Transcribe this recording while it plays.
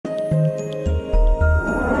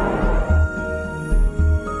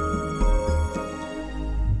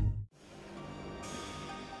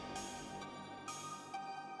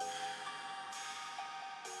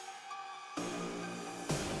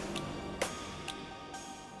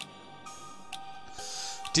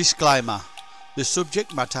Disclaimer: the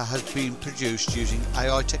subject matter has been produced using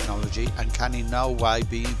AI technology and can in no way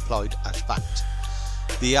be employed as fact.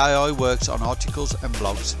 The AI works on articles and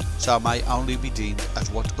blogs, so may only be deemed as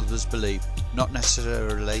what others believe, not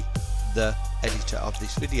necessarily the editor of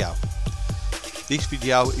this video. This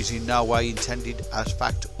video is in no way intended as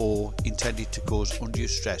fact or intended to cause undue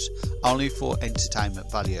stress, only for entertainment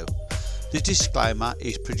value. This disclaimer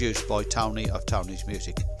is produced by Tony of Tony's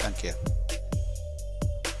Music. Thank you.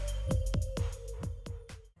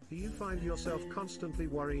 Do you find yourself constantly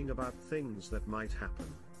worrying about things that might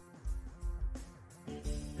happen?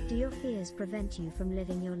 Do your fears prevent you from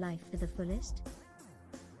living your life to the fullest?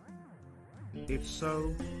 If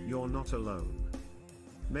so, you're not alone.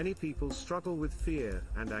 Many people struggle with fear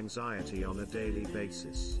and anxiety on a daily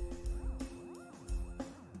basis.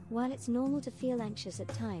 While it's normal to feel anxious at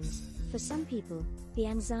times, for some people, the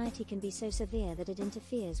anxiety can be so severe that it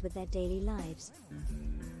interferes with their daily lives.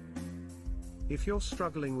 If you're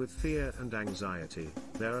struggling with fear and anxiety,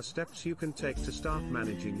 there are steps you can take to start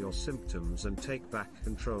managing your symptoms and take back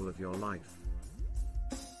control of your life.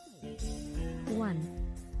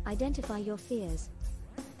 1. Identify your fears.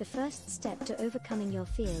 The first step to overcoming your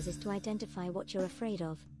fears is to identify what you're afraid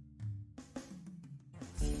of.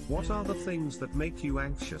 What are the things that make you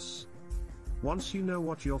anxious? Once you know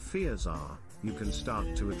what your fears are, you can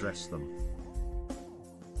start to address them.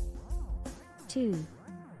 2.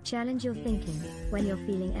 Challenge your thinking. When you're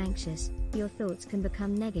feeling anxious, your thoughts can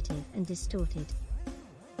become negative and distorted.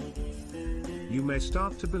 You may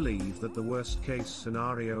start to believe that the worst-case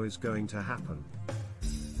scenario is going to happen.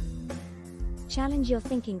 Challenge your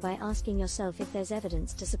thinking by asking yourself if there's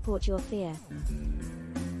evidence to support your fear.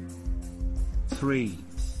 3.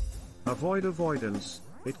 Avoid avoidance.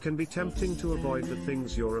 It can be tempting to avoid the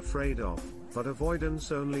things you're afraid of, but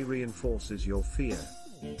avoidance only reinforces your fear.